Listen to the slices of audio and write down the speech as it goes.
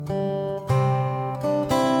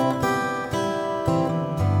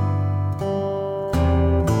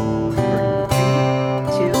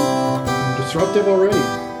disruptive already.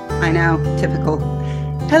 I know, typical.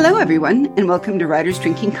 Hello, everyone, and welcome to Writers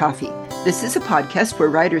Drinking Coffee. This is a podcast where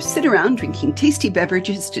writers sit around drinking tasty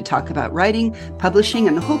beverages to talk about writing, publishing,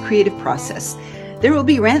 and the whole creative process. There will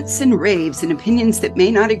be rants and raves and opinions that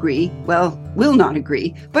may not agree, well, will not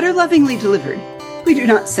agree, but are lovingly delivered. We do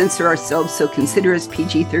not censor ourselves, so consider us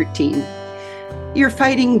PG-13. Your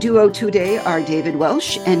fighting duo today are David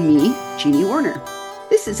Welsh and me, Jeannie Warner.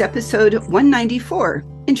 This is episode 194,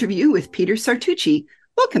 interview with Peter Sartucci.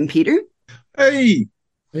 Welcome, Peter. Hey.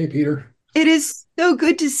 Hey, Peter. It is so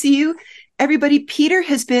good to see you. Everybody, Peter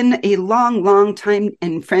has been a long time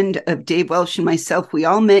and friend of Dave Welsh and myself. We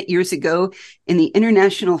all met years ago in the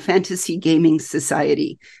International Fantasy Gaming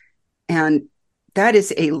Society. And that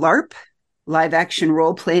is a LARP, live action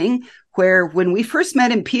role playing, where when we first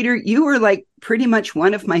met him, Peter, you were like pretty much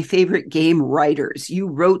one of my favorite game writers. You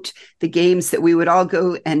wrote the games that we would all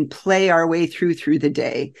go and play our way through the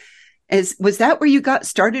day. Was that where you got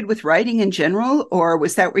started with writing in general, or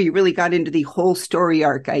was that where you really got into the whole story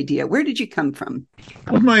arc idea? Where did you come from?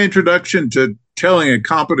 Well, my introduction to telling a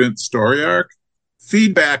competent story arc,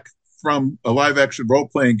 feedback from a live action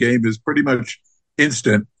role-playing game is pretty much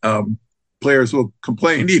instant. Players will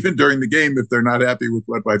complain even during the game if they're not happy with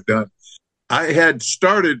what I've done. I had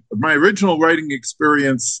started my original writing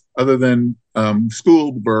experience, other than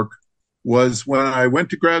school work, was when I went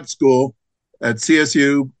to grad school at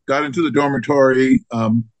CSU, got into the dormitory.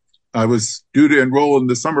 I was due to enroll in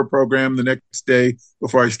the summer program the next day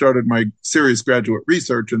before I started my serious graduate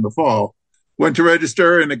research in the fall. Went to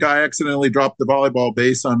register, and a guy accidentally dropped the volleyball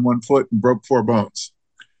base on one foot and broke 4 bones.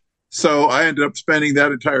 So I ended up spending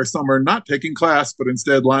that entire summer not taking class, but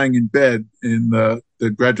instead lying in bed in the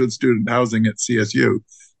graduate student housing at CSU.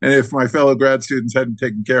 And if my fellow grad students hadn't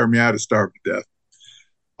taken care of me, I'd have starved to death.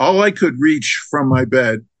 All I could reach from my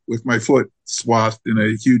bed with my foot swathed in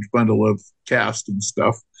a huge bundle of cast and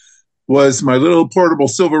stuff was my little portable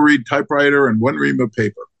silver reed typewriter and 1 ream of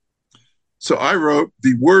paper. So I wrote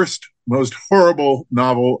the worst, most horrible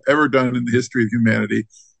novel ever done in the history of humanity,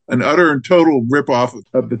 an utter and total ripoff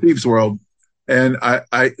of The Thief's World. And I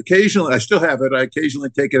occasionally, I still have it, I occasionally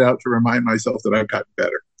take it out to remind myself that I've gotten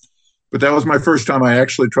better. But that was my first time I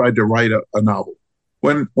actually tried to write a novel.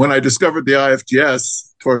 When I discovered the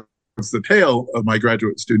IFGS towards the tail of my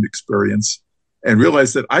graduate student experience and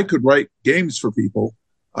realized that I could write games for people,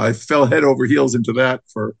 I fell head over heels into that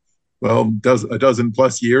for, well, a dozen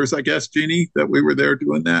plus years, I guess, Jeannie, that we were there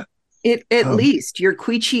doing that. At least your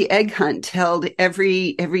Queechee egg hunt held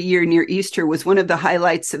every year near Easter was one of the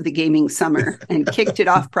highlights of the gaming summer and kicked it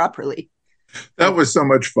off properly. That was so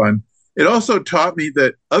much fun. It also taught me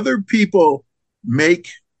that other people make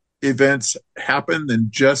events happen than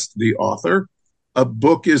just the author. A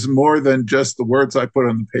book is more than just the words I put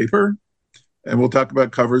on the paper. And we'll talk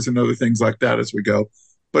about covers and other things like that as we go.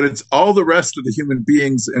 But it's all the rest of the human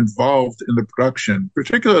beings involved in the production,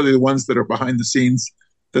 particularly the ones that are behind the scenes,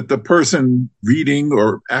 that the person reading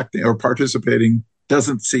or acting or participating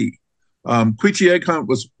doesn't see. Queechee Egg Hunt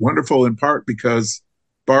was wonderful in part because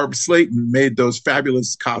Barb Slayton made those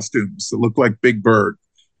fabulous costumes that look like Big Bird.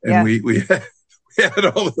 And we had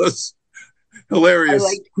all of those hilarious.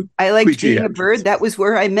 I liked being a bird. That was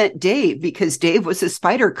where I met Dave, because Dave was a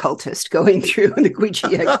spider cultist going through the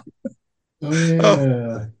Queechee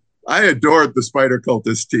Egg. I adored the spider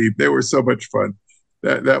cultist team. They were so much fun.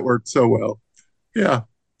 That worked so well. Yeah.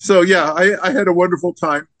 So yeah, I had a wonderful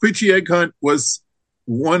time. Queechee Egg Hunt was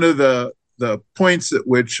one of the points at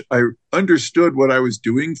which I understood what I was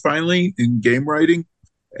doing finally in game writing,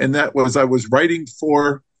 and that was I was writing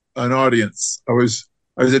for an audience. I was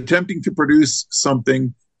attempting to produce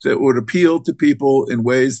something that would appeal to people in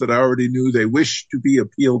ways that I already knew they wished to be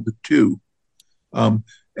appealed to. And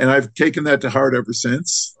I've taken that to heart ever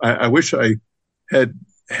since. I wish I had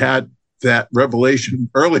that revelation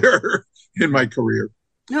earlier in my career.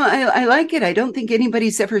 No, I like it. I don't think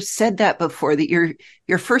anybody's ever said that before, that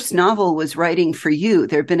your first novel was writing for you.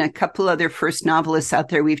 There have been a couple other first novelists out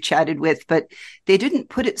there we've chatted with, but they didn't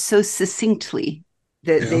put it so succinctly.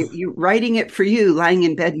 You writing it for you, lying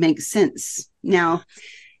in bed, makes sense. Now,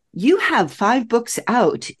 you have 5 books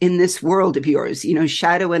out in this world of yours,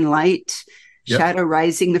 Shadow and Light, yep. Shadow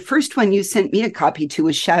Rising. The first one you sent me a copy to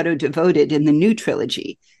was Shadow Devoted in the new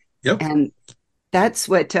trilogy. Yep. And that's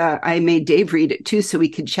what I made Dave read it too, so we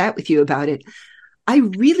could chat with you about it. I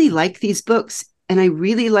really like these books, and I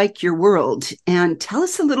really like your world. And tell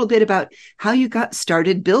us a little bit about how you got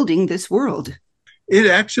started building this world. It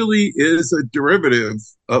actually is a derivative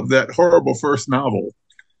of that horrible first novel,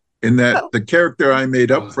 in that the character I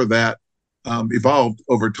made up for that evolved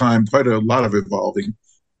over time, quite a lot of evolving,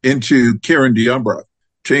 into Kieran D'Umbra.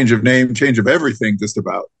 change of name, change of everything, just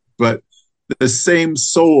about. But the same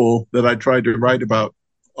soul that I tried to write about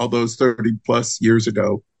all those 30 plus years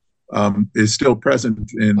ago is still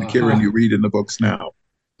present in Kieran Aha. you read in the books now.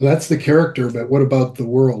 That's the character, but what about the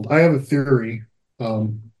world? I have a theory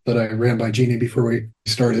that I ran by Jeannie before we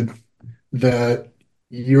started that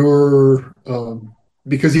you're,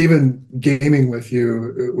 because even gaming with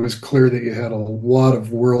you, it was clear that you had a lot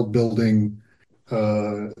of world building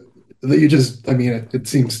that you just, I mean, it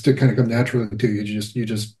seems to kind of come naturally to you. You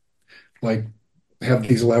just like have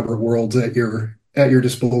these elaborate worlds at your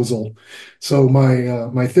disposal. So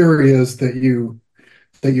my theory is that you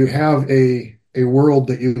have a world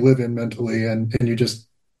that you live in mentally, and you just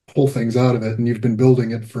pull things out of it, and you've been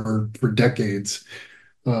building it for decades,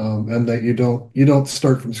 and that you don't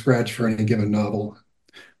start from scratch for any given novel.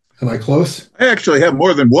 Am I close? I actually have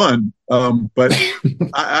more than one, but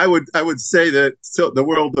I would say that the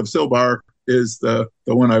world of Silbar is the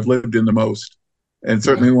one I've lived in the most, and Yeah,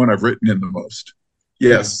 certainly the one I've written in the most. yeah.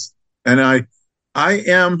 Yes, and I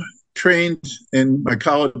am trained in my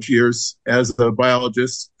college years as a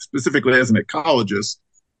biologist, specifically as an ecologist,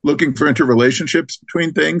 looking for interrelationships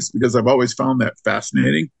between things because I've always found that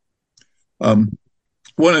fascinating. Um,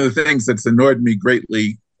 One of the things that's annoyed me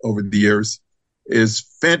greatly over the years is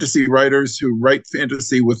fantasy writers who write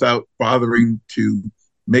fantasy without bothering to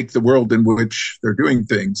make the world in which they're doing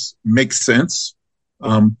things make sense.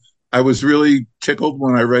 Um, I was really tickled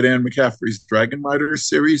when I read Anne McCaffrey's Dragon Riders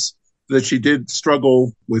series that she did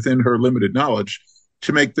struggle within her limited knowledge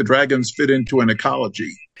to make the dragons fit into an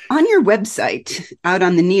ecology. On your website, out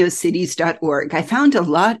on the neocities.org, I found a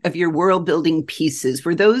lot of your world building pieces.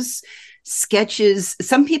 Were those sketches?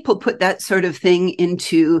 Some people put that sort of thing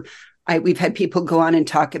into, we've had people go on and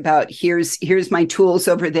talk about, here's my tools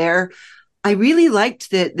over there. I really liked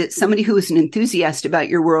that somebody who was an enthusiast about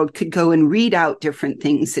your world could go and read out different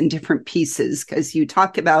things in different pieces, because you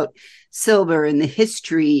talk about silver and the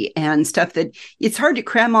history and stuff that it's hard to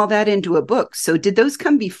cram all that into a book. So did those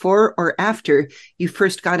come before or after you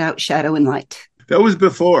first got out Shadow and Light? That was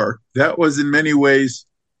before. That was in many ways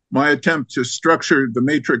my attempt to structure the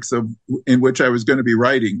matrix of in which I was going to be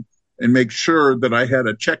writing and make sure that I had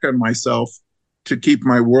a check on myself to keep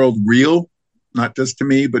my world real, not just to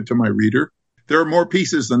me, but to my reader. There are more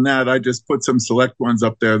pieces than that. I just put some select ones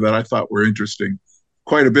up there that I thought were interesting.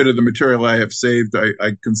 Quite a bit of the material I have saved,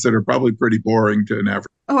 I consider probably pretty boring to an average.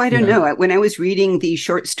 Oh, I don't Yeah. know. When I was reading the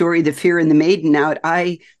short story, The Fear and the Maiden out,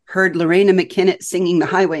 I heard Lorena McKinnon singing The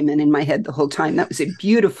Highwayman in my head the whole time. That was a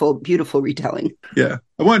beautiful, beautiful retelling. Yeah.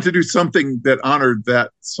 I wanted to do something that honored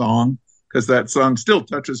that song because that song still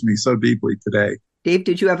touches me so deeply today. Dave,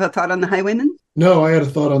 did you have a thought on The Highwayman? No, I had a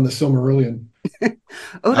thought on the Silmarillion.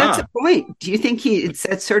 Oh, that's a Ah, point. Do you think it's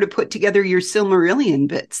that sort of put together your Silmarillion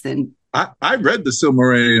bits then? I read the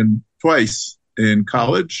Silmarillion twice in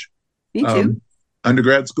college, Me too. um,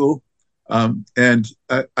 undergrad school, and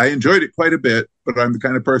I enjoyed it quite a bit. But I'm the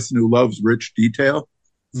kind of person who loves rich detail.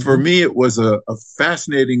 For Mhm. me, it was a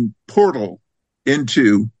fascinating portal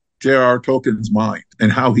into J.R.R. Tolkien's mind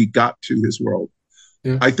and how he got to his world.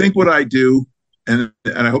 Yeah, I think what I do, and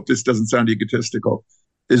I hope this doesn't sound egotistical,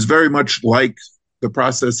 is very much like the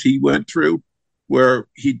process he went through, where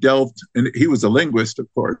he delved, and he was a linguist, of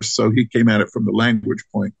course, so he came at it from the language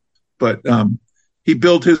point, but he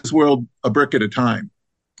built his world a brick at a time,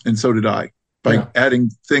 and so did I, by yeah,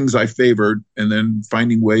 adding things I favored and then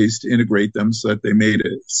finding ways to integrate them so that they made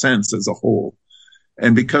sense as a whole.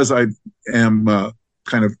 And because I am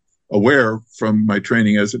kind of aware from my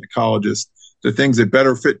training as an ecologist, the things that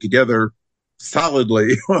better fit together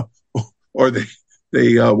solidly, or they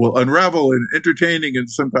will unravel in entertaining and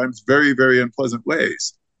sometimes very very unpleasant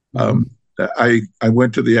ways. mhm. I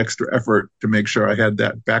went to the extra effort to make sure I had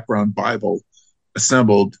that background Bible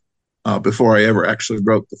assembled before I ever actually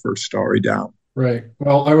wrote the first story down. Right.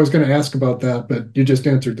 Well, I was going to ask about that, but you just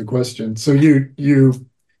answered the question. So you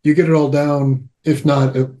get it all down, if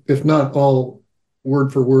not all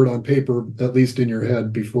word for word on paper, at least in your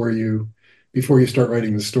head before you start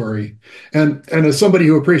writing the story. And as somebody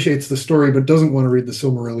who appreciates the story but doesn't want to read the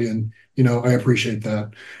Silmarillion, I appreciate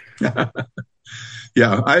that.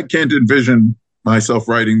 Yeah, I can't envision myself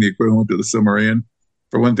writing the equivalent of the Silmarillion.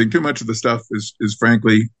 For one thing, too much of the stuff is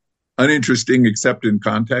frankly uninteresting except in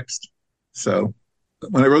context. So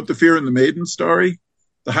when I wrote the Fear and the Maiden story,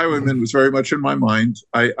 the Highwayman Mhm. was very much in my mind.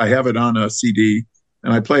 I have it on a CD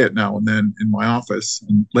and I play it now and then in my office.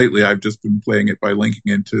 And lately, I've just been playing it by linking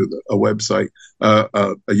into a website,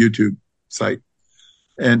 a YouTube site.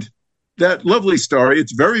 And that lovely story,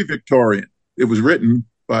 it's very Victorian. It was written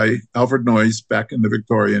by Alfred Noyes back in the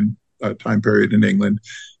Victorian time period in England.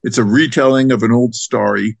 It's a retelling of an old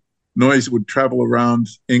story. Noyes would travel around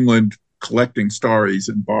England collecting stories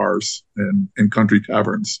in bars and in country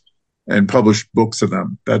taverns and published books of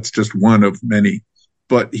them. That's just one of many.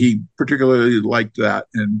 But he particularly liked that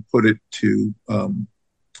and put it to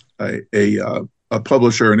a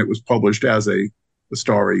publisher, and it was published as a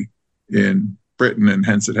story in Britain, and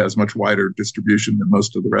hence it has much wider distribution than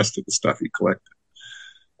most of the rest of the stuff he collected.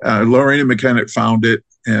 Lorena McKennitt found it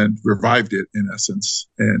and revived it in essence,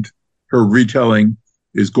 and her retelling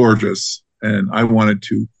is gorgeous. And I wanted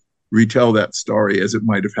to retell that story as it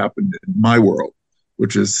might have happened in my world,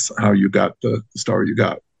 which is how you got the story you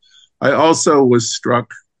got. I also was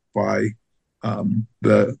struck by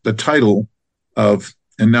the title of,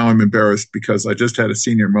 and now I'm embarrassed because I just had a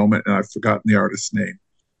senior moment and I've forgotten the artist's name.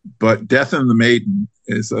 But Death and the Maiden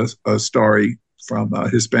is a story from a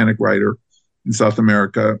Hispanic writer in South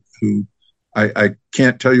America who I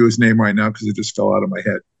can't tell you his name right now because it just fell out of my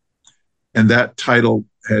head. And that title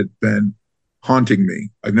had been haunting me.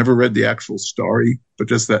 I've never read the actual story, but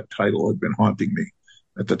just that title had been haunting me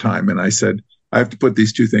at the time. And I said, I have to put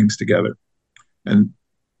these two things together. And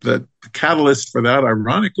the catalyst for that,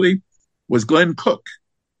 ironically, was Glenn Cook,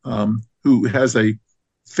 who has a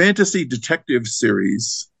fantasy detective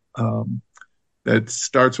series that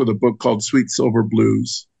starts with a book called Sweet Silver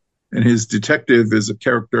Blues. And his detective is a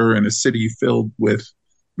character in a city filled with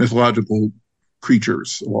mythological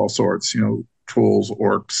creatures of all sorts, trolls,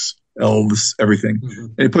 orcs, elves, everything. Mm-hmm.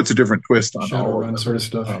 And he puts a different twist on all of that sort of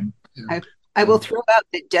stuff. I will throw out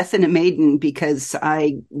the Death and a Maiden because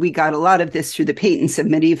we got a lot of this through the patents of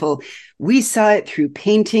medieval. We saw it through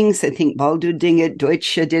paintings. I think Baldo did it,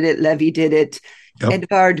 Deutsche did it, Levy did it. Yep.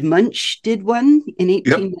 Edvard Munch did one in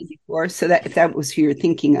 1894. Yep. So if that was who you're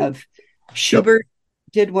thinking of. Schubert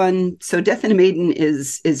did one. So Death and a Maiden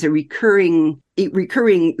is a recurring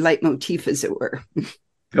leitmotif, as it were.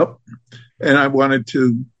 Yep. And I wanted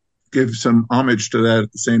to give some homage to that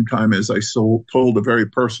at the same time as I told a very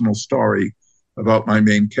personal story about my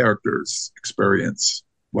main character's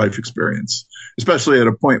life experience, especially at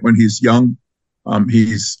a point when he's young.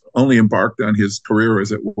 He's only embarked on his career,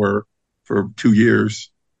 as it were, for 2 years,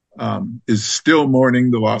 is still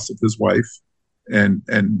mourning the loss of his wife and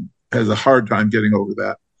has a hard time getting over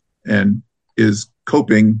that, and is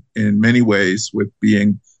coping in many ways with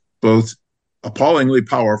being both appallingly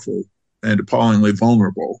powerful and appallingly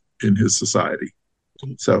vulnerable in his society.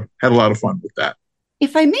 So had a lot of fun with that.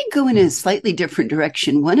 If I may go in a slightly different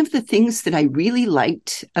direction, one of the things that I really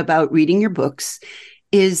liked about reading your books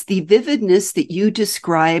is the vividness that you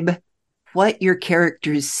describe what your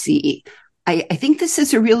characters see. I think this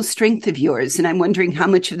is a real strength of yours, and I'm wondering how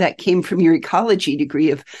much of that came from your ecology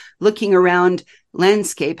degree of looking around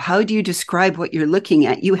landscape. How do you describe what you're looking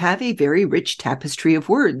at? You have a very rich tapestry of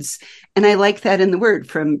words, and I like that in the word,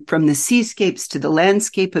 from the seascapes to the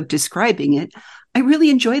landscape of describing it. I really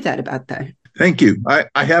enjoy that about that. Thank you.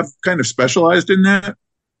 I have kind of specialized in that.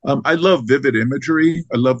 I love vivid imagery.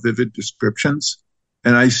 I love vivid descriptions.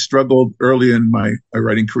 And I struggled early in my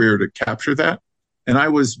writing career to capture that. And I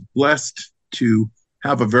was blessed to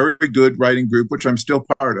have a very good writing group, which I'm still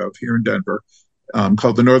part of here in Denver,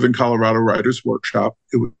 called the Northern Colorado Writers Workshop.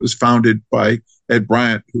 It was founded by Ed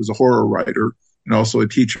Bryant, who was a horror writer and also a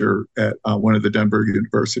teacher at one of the Denver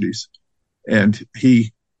universities. And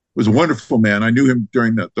he was a wonderful man. I knew him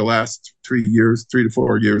during the last 3 to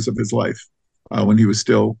 4 years of his life when he was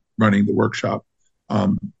still running the workshop.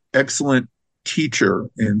 Excellent teacher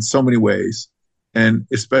in so many ways. And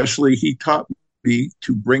especially he taught me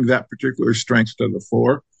to bring that particular strength to the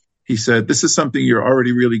fore. He said, this is something you're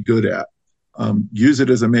already really good at. Use it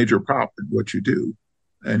as a major prop in what you do.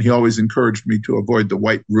 And he always encouraged me to avoid the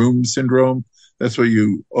white room syndrome. That's where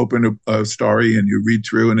you open a story and you read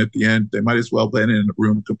through, and at the end, they might as well have been in a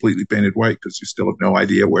room completely painted white because you still have no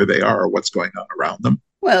idea where they are or what's going on around them.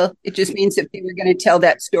 Well, it just means if they were going to tell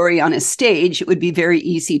that story on a stage, it would be very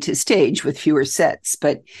easy to stage with fewer sets.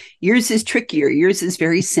 But yours is trickier. Yours is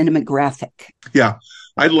very cinematographic. Yeah,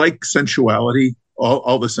 I like sensuality,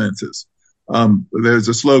 all the senses. There's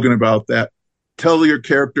a slogan about that. Tell your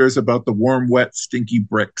characters about the warm, wet, stinky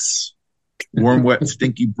bricks. Warm, wet,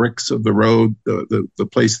 stinky bricks of the road, the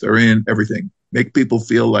place they're in, everything. Make people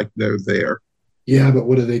feel like they're there. Yeah, but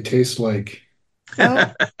what do they taste like?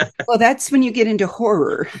 Oh, well, that's when you get into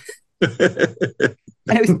horror.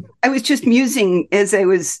 I was just musing as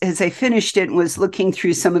I finished it and was looking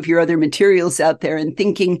through some of your other materials out there and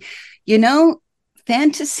thinking,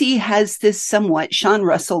 fantasy has this somewhat. Sean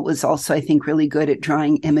Russell was also, I think, really good at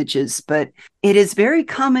drawing images, but it is very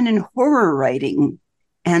common in horror writing.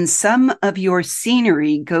 And some of your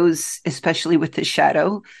scenery goes, especially with the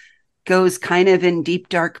shadow, goes kind of in deep,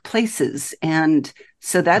 dark places. And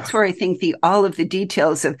so that's where I think all of the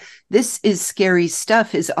details of this is scary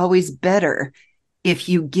stuff is always better if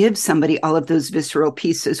you give somebody all of those visceral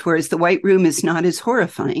pieces, whereas the White Room is not as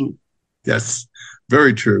horrifying. Yes,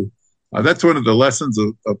 very true. That's one of the lessons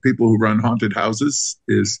of people who run haunted houses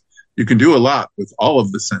is you can do a lot with all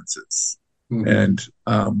of the senses. Mm-hmm. And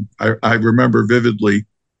I remember vividly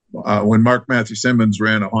when Mark Matthew Simmons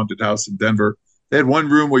ran a haunted house in Denver, they had one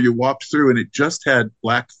room where you walked through and it just had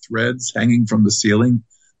black threads hanging from the ceiling,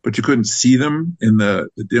 but you couldn't see them in the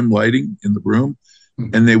dim lighting in the room.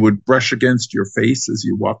 Mm-hmm. And they would brush against your face as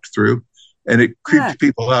you walked through. And it creeped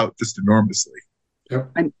people out just enormously.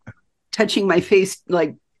 Yep. I'm touching my face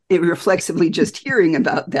like it reflexively just hearing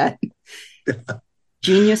about that. Yeah.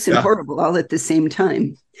 Genius and horrible all at the same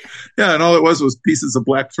time. Yeah, and all it was pieces of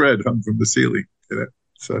black thread hung from the ceiling.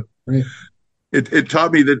 So it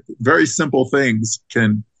taught me that very simple things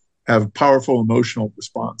can have powerful emotional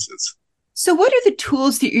responses. So what are the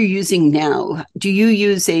tools that you're using now? Do you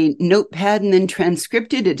use a notepad and then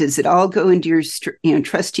transcript it? Does it all go into your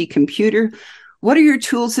trusty computer? What are your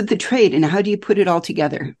tools of the trade and how do you put it all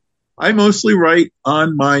together? I mostly write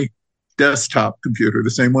on my desktop computer, the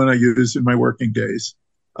same one I use in my working days.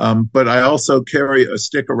 But I also carry a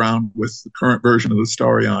stick around with the current version of the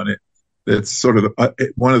story on it. That's sort of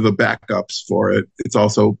one of the backups for it. It's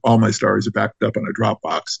also all my stories are backed up on a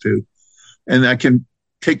Dropbox too. And I can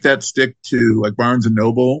take that stick to like Barnes and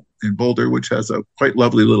Noble in Boulder, which has a quite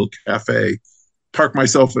lovely little cafe, park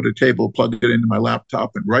myself at a table, plug it into my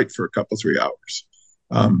laptop and write for a couple, 3 hours.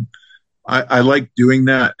 I like doing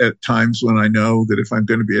that at times when I know that if I'm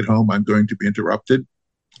going to be at home, I'm going to be interrupted.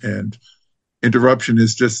 And interruption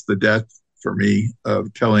is just the death for me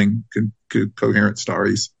of telling coherent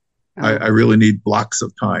stories. I really need blocks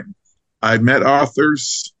of time. I've met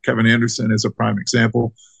authors, Kevin Anderson is a prime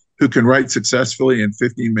example, who can write successfully in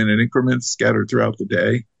 15-minute increments scattered throughout the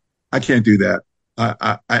day. I can't do that.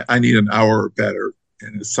 I need an hour or better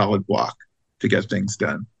in a solid block to get things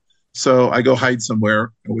done. So I go hide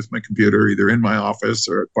somewhere with my computer, either in my office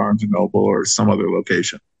or at Barnes and Noble or some other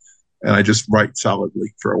location. And I just write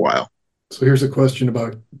solidly for a while. So here's a question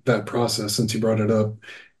about that process, since you brought it up.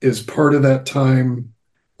 Is part of that time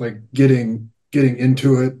like getting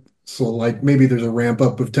into it? So like maybe there's a ramp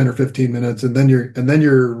up of 10 or 15 minutes and then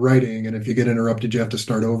you're writing, and if you get interrupted, you have to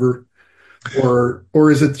start over? Or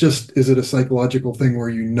is it a psychological thing where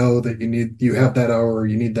you know that you have that hour, or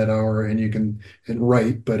you need that hour and you can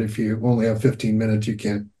write, but if you only have 15 minutes, you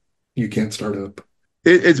can't start up?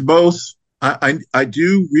 It's both. I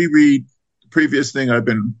do reread the previous thing I've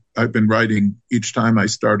been writing each time I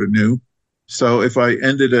start anew. So if I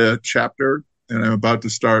ended a chapter and I'm about to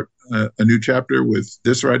start a new chapter with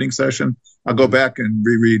this writing session, I'll go back and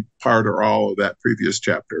reread part or all of that previous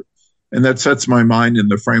chapter. And that sets my mind in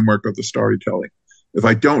the framework of the storytelling. If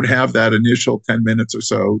I don't have that initial 10 minutes or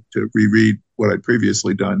so to reread what I'd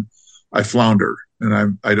previously done, I flounder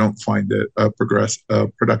and I don't find it a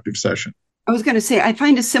productive session. I was going to say, I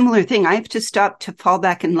find a similar thing. I have to stop to fall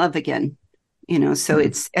back in love again. So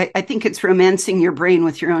I think it's romancing your brain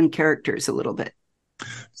with your own characters a little bit.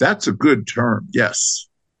 That's a good term. Yes.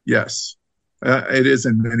 It is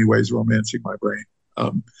in many ways romancing my brain,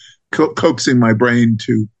 coaxing my brain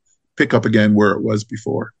to pick up again where it was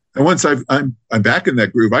before. And once I'm back in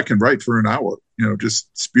that groove, I can write for an hour, just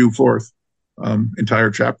spew forth entire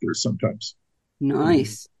chapters sometimes.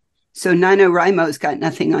 Nice. So NaNoWriMo's got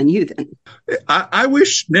nothing on you then. I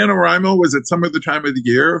wish NaNoWriMo was at some other time of the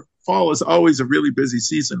year. Fall is always a really busy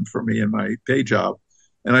season for me in my day job,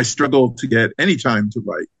 and I struggle to get any time to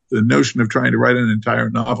write. The notion of trying to write an entire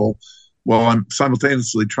novel while I'm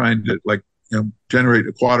simultaneously trying to generate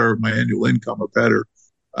a quarter of my annual income or better,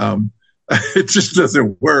 it just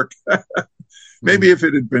doesn't work. Maybe if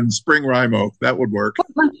it had been spring Rimo, that would work.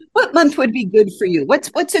 What month would be good for you?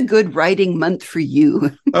 What's a good writing month for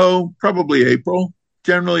you? Oh, probably April.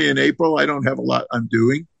 Generally in April, I don't have a lot I'm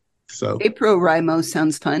doing. So April Rimo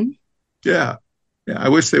sounds fun. Yeah. I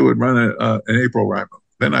wish they would run an April Rimo.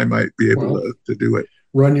 Then I might be able to do it.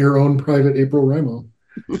 Run your own private April Rimo.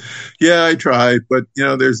 Yeah, I try, but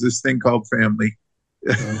there's this thing called family.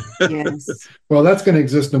 Yes. Well, that's going to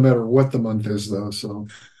exist no matter what the month is, though. So,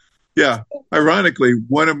 yeah. Ironically,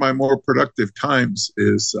 one of my more productive times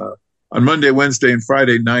is on Monday, Wednesday, and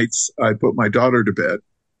Friday nights. I put my daughter to bed,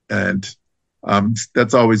 and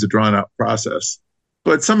that's always a drawn-out process.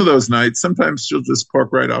 But some of those nights, sometimes she'll just cork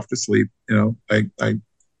right off to sleep. I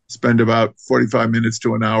spend about 45 minutes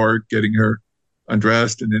to an hour getting her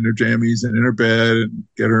undressed and in her jammies and in her bed and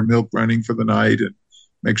get her milk running for the night and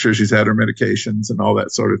make sure she's had her medications and all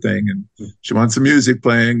that sort of thing. And she wants some music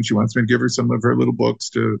playing. She wants me to give her some of her little books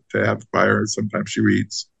to have by her. Sometimes she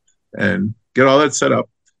reads and get all that set up.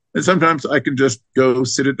 And sometimes I can just go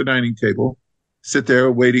sit at the dining table, sit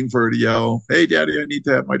there waiting for her to yell, "Hey, Daddy, I need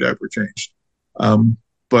to have my diaper changed."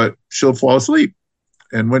 But she'll fall asleep.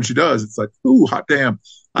 And when she does, it's like, ooh, hot damn,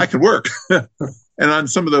 I can work. And on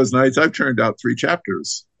some of those nights, I've turned out 3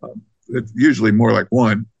 chapters. It's usually more like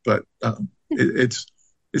 1, but it's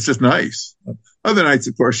just nice. Other nights,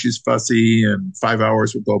 of course, she's fussy and 5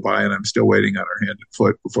 hours will go by and I'm still waiting on her hand and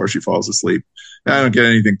foot before she falls asleep. And I don't get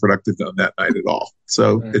anything productive done that night at all.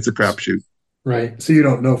 So Right. it's a crapshoot. Right. So you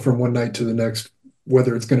don't know from one night to the next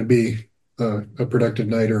whether it's going to be a productive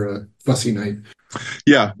night or a fussy night.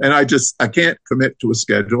 Yeah. And I can't commit to a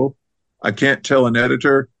schedule. I can't tell an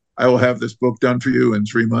editor, I will have this book done for you in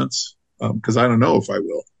 3 months, because I don't know if I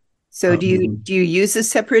will. So do you use a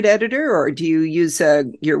separate editor, or do you use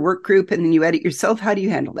your work group and then you edit yourself? How do you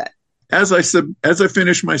handle that? As I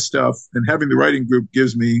finish my stuff, and having the writing group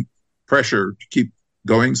gives me pressure to keep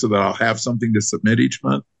going so that I'll have something to submit each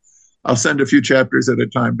month, I'll send a few chapters at a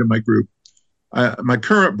time to my group. My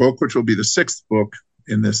current book, which will be the 6th book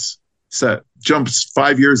in this set, jumps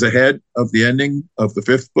 5 years ahead of the ending of the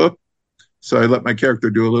 5th book. So I let my character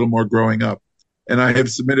do a little more growing up. And I have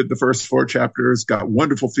submitted the first 4 chapters, got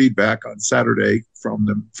wonderful feedback on Saturday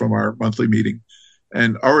from our monthly meeting,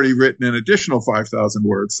 and already written an additional 5,000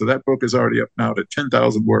 words. So that book is already up now to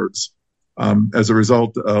 10,000 words as a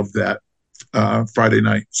result of that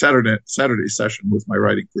Saturday session with my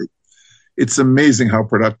writing group. It's amazing how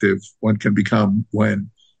productive one can become when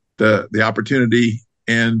the opportunity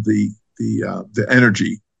and the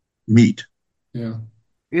energy meet. Yeah.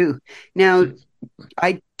 Ooh. Now,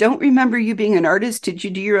 I don't remember you being an artist. Did you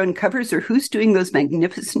do your own covers, or who's doing those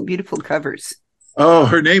magnificent, beautiful covers? Oh,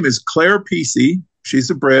 her name is Claire Pesey. She's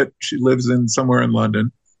a Brit. She lives somewhere in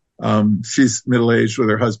London. She's middle-aged with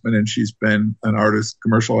her husband, and she's been an artist,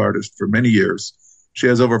 commercial artist, for many years. She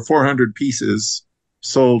has over 400 pieces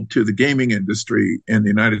sold to the gaming industry in the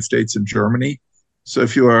United States and Germany. So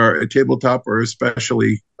if you are a tabletop or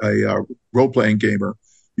especially a role-playing gamer,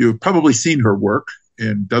 you've probably seen her work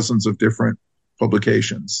in dozens of different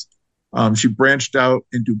publications. She branched out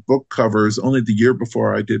into book covers only the year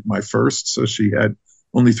before I did my first, so she had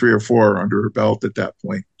only 3 or 4 under her belt at that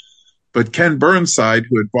point. But Ken Burnside,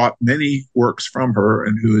 who had bought many works from her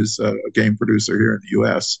and who is a game producer here in the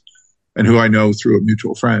U.S., and who I know through a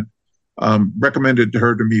mutual friend, recommended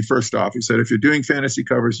her to me first off. He said, if you're doing fantasy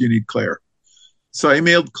covers, you need Claire. So I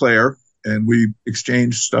emailed Claire, and we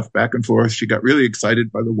exchanged stuff back and forth. She got really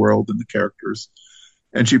excited by the world and the characters.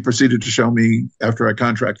 And she proceeded to show me, after I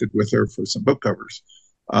contracted with her for some book covers,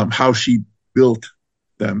 how she built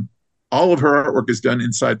them. All of her artwork is done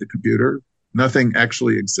inside the computer. Nothing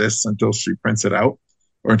actually exists until she prints it out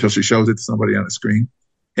or until she shows it to somebody on a screen.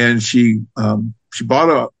 And she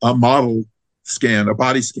bought a model scan, a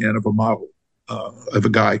body scan of a model of a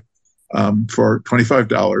guy for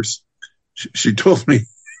 $25. She told me,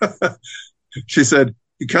 she said,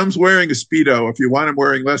 he comes wearing a Speedo. If you want him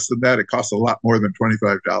wearing less than that, it costs a lot more than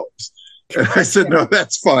 $25. And I said, no,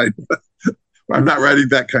 that's fine. I'm not writing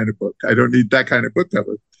that kind of book. I don't need that kind of book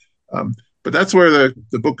cover. But that's where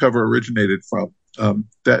the book cover originated from.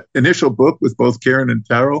 That initial book with both Karen and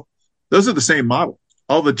Taro, those are the same model.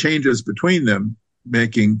 All the changes between them,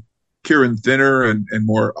 making Kieran thinner and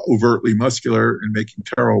more overtly muscular and making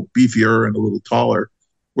Taro beefier and a little taller,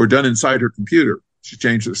 were done inside her computer. She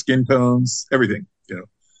changed the skin tones, everything.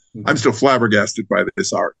 I'm still flabbergasted by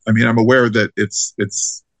this art. I mean, I'm aware that it's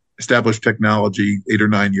established technology, 8 or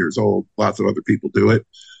 9 years old. Lots of other people do it,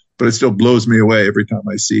 but it still blows me away every time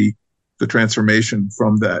I see the transformation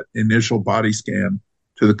from that initial body scan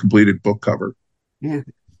to the completed book cover. Yeah.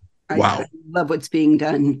 Wow. I love what's being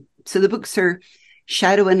done. So the books are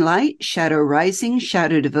Shadow and Light, Shadow Rising,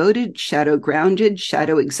 Shadow Devoted, Shadow Grounded,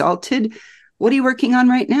 Shadow Exalted. What are you working on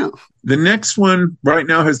right now? The next one right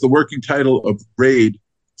now has the working title of Raid,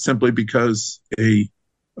 simply because a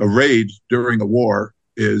raid during a war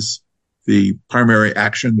is the primary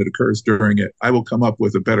action that occurs during it. I will come up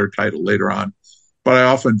with a better title later on, but I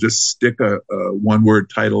often just stick a one-word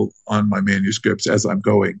title on my manuscripts as I'm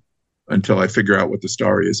going until I figure out what the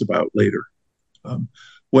story is about later.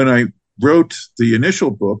 When I wrote the initial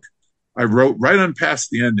book, I wrote right on past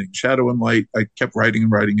the ending, Shadow and Light. I kept writing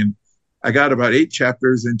and writing, and I got about 8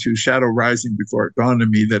 chapters into Shadow Rising before it dawned on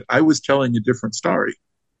me that I was telling a different story.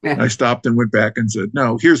 Yeah. I stopped and went back and said,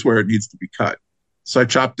 no, here's where it needs to be cut. So I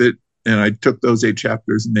chopped it, and I took those 8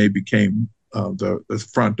 chapters, and they became the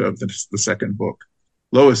front of the second book.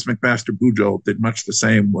 Lois McMaster Bujold did much the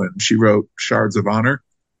same when she wrote Shards of Honor.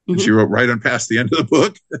 And she Mhm. wrote right on past the end of the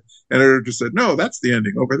book. And editor just said, no, that's the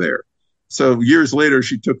ending over there. So years later,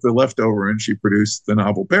 she took the leftover and she produced the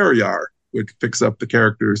novel Barrayar, which picks up the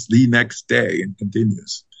characters the next day and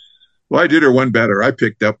continues. Well, I did her one better. I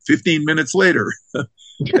picked up 15 minutes later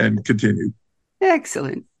and continued.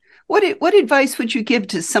 Excellent. What advice would you give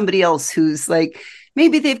to somebody else who's like,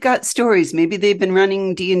 maybe they've got stories, maybe they've been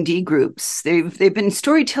running D&D groups, they've been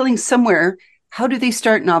storytelling somewhere. How do they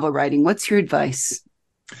start novel writing? What's your advice?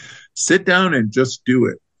 Sit down and just do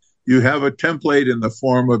it. You have a template in the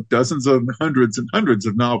form of dozens of hundreds and hundreds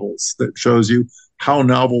of novels that shows you how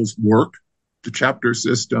novels work, the chapter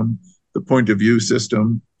system, the point of view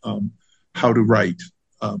system, how to write.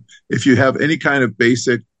 If you have any kind of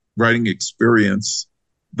basic writing experience,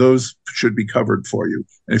 those should be covered for you.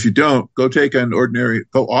 And if you don't, go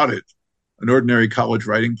audit an ordinary college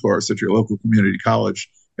writing course at your local community college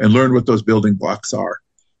and learn what those building blocks are.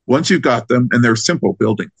 Once you've got them, and they're simple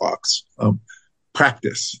building blocks,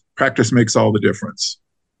 practice. Practice makes all the difference.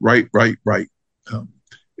 Write.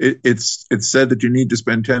 It's said that you need to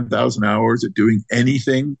spend 10,000 hours at doing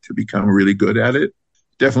anything to become really good at it.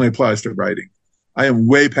 Definitely applies to writing. I am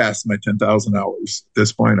way past my 10,000 hours at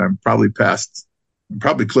this point. I'm probably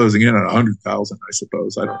closing in on 100,000, I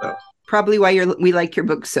suppose. I don't know. Probably why we like your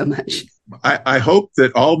book so much. I hope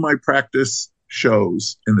that all my practice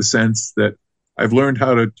shows in the sense that I've learned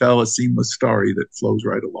how to tell a seamless story that flows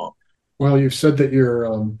right along. Well, you've said that your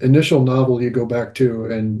initial novel you go back to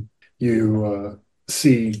and you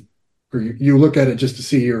see, or you look at it just to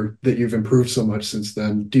see that you've improved so much since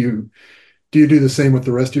then. Do you do the same with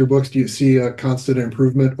the rest of your books? Do you see a constant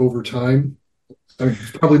improvement over time? I mean,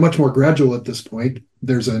 it's probably much more gradual at this point.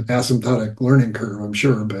 There's an asymptotic learning curve, I'm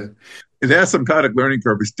sure, but The asymptotic learning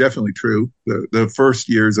curve is definitely true. The first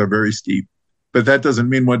years are very steep, but that doesn't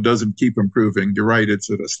mean one doesn't keep improving. You're right,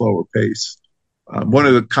 it's at a slower pace. One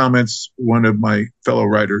of the comments one of my fellow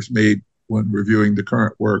writers made when reviewing the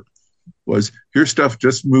current work was, your stuff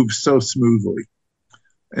just moves so smoothly,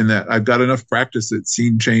 and that I've got enough practice at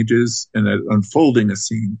scene changes and at unfolding a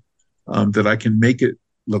scene that I can make it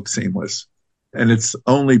look seamless. And it's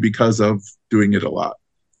only because of doing it a lot.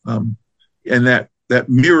 And that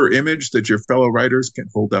mirror image that your fellow writers can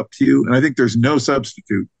hold up to you. And I think there's no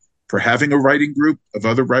substitute for having a writing group of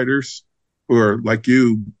other writers who are like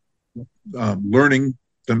you, learning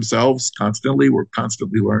themselves constantly. We're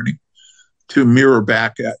constantly learning to mirror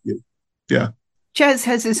back at you. Yeah. Chaz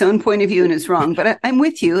has his own point of view and is wrong, but I'm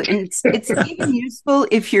with you. And it's even useful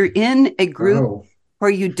if you're in a group oh,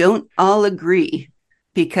 where you don't all agree,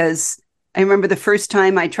 because I remember the first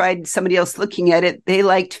time I tried somebody else looking at it, they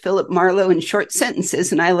liked Philip Marlowe in short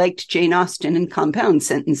sentences, and I liked Jane Austen in compound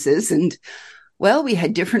sentences. And well, we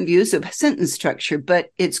had different views of sentence structure,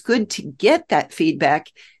 but it's good to get that feedback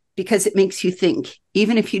because it makes you think.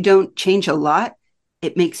 Even if you don't change a lot,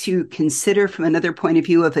 it makes you consider from another point of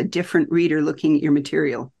view of a different reader looking at your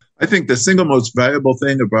material. I think the single most valuable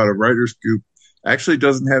thing about a writer's group actually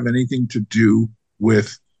doesn't have anything to do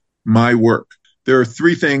with my work. There are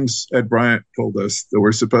three things Ed Bryant told us that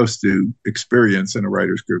we're supposed to experience in a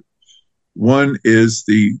writer's group. One is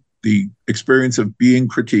the experience of being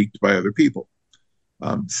critiqued by other people.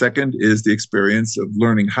 Second is the experience of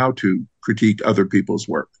learning how to critique other people's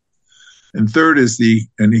work. And third is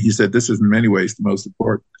and he said this is in many ways the most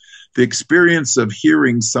important, the experience of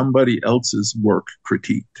hearing somebody else's work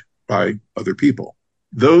critiqued by other people.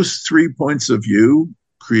 Those 3 points of view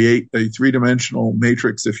create a three-dimensional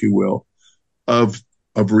matrix, if you will, of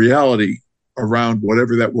reality around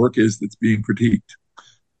whatever that work is that's being critiqued.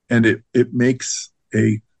 And it makes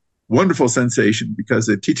a wonderful sensation because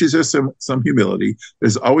it teaches us some humility.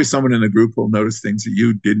 There's always someone in the group who'll notice things that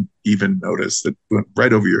you didn't even notice, that went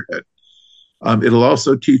right over your head. It'll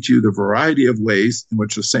also teach you the variety of ways in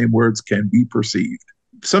which the same words can be perceived.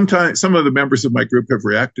 Sometimes some of the members of my group have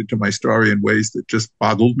reacted to my story in ways that just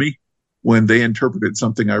boggled me when they interpreted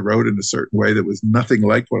something I wrote in a certain way that was nothing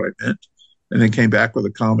like what I meant, and then came back with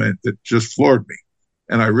a comment that just floored me.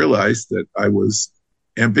 And I realized that I was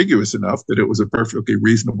ambiguous enough that it was a perfectly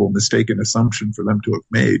reasonable mistaken assumption for them to have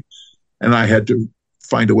made. And I had to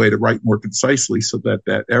find a way to write more concisely so that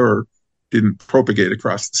that error didn't propagate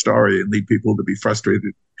across the story and lead people to be frustrated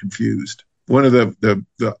and confused. One of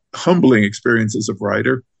the humbling experiences of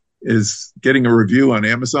writer is getting a review on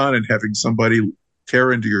Amazon and having somebody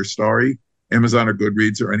tear into your story, Amazon or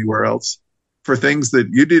Goodreads or anywhere else, for things that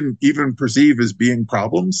you didn't even perceive as being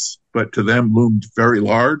problems, but to them loomed very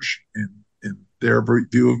large in their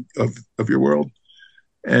view of your world.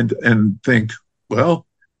 And think, well,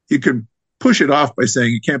 you can push it off by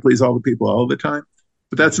saying you can't please all the people all the time.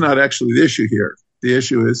 But that's not actually the issue here. The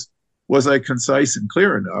issue is, was I concise and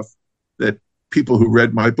clear enough that people who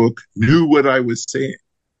read my book knew what I was saying?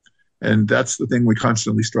 And that's the thing we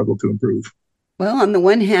constantly struggle to improve. Well, on the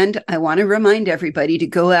one hand, I want to remind everybody to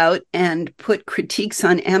go out and put critiques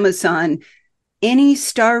on Amazon. Any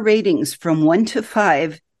star ratings from 1 to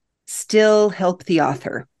 5 still help the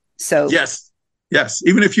author. So yes.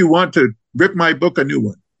 Even if you want to rip my book a new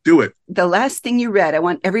one, do it. The last thing you read, I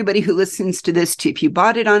want everybody who listens to this to, if you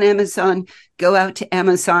bought it on Amazon, go out to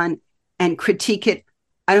Amazon and critique it.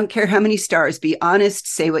 I don't care how many stars. Be honest,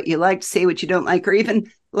 say what you liked, say what you don't like, or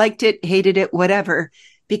even liked it, hated it, whatever,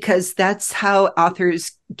 because that's how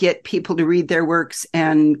authors get people to read their works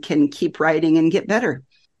and can keep writing and get better.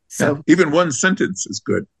 So even one sentence is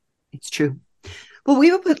good. It's true. Well,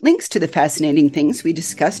 we will put links to the fascinating things we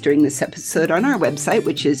discussed during this episode on our website,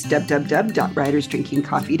 which is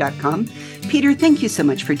www.writersdrinkingcoffee.com. Peter, thank you so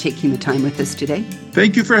much for taking the time with us today.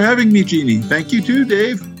 Thank you for having me, Jeannie. Thank you too,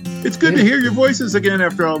 Dave. It's good to hear your voices again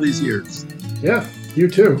after all these years. Yeah, you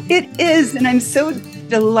too. It is, and I'm so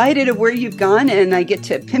delighted of where you've gone, and I get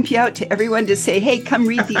to pimp you out to everyone to say, hey, come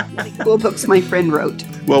read these really cool books my friend wrote.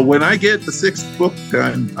 Well, when I get the 6th book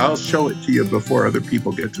done, I'll show it to you before other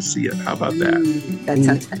people get to see it. How about that? That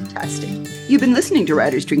sounds fantastic. You've been listening to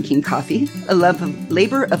Writers Drinking Coffee, a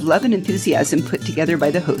labor of love and enthusiasm put together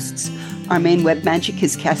by the hosts. Our main web magic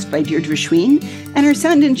is cast by Deirdre Schween, and our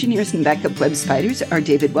sound engineers and backup web spiders are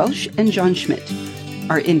David Welsh and John Schmidt.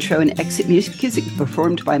 Our intro and exit music is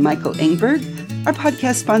performed by Michael Engberg. Our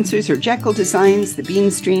podcast sponsors are Jackal Designs, The Bean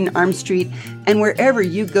Street, Arm Street, and wherever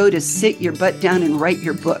you go to sit your butt down and write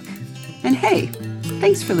your book. And hey,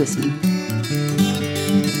 thanks for listening.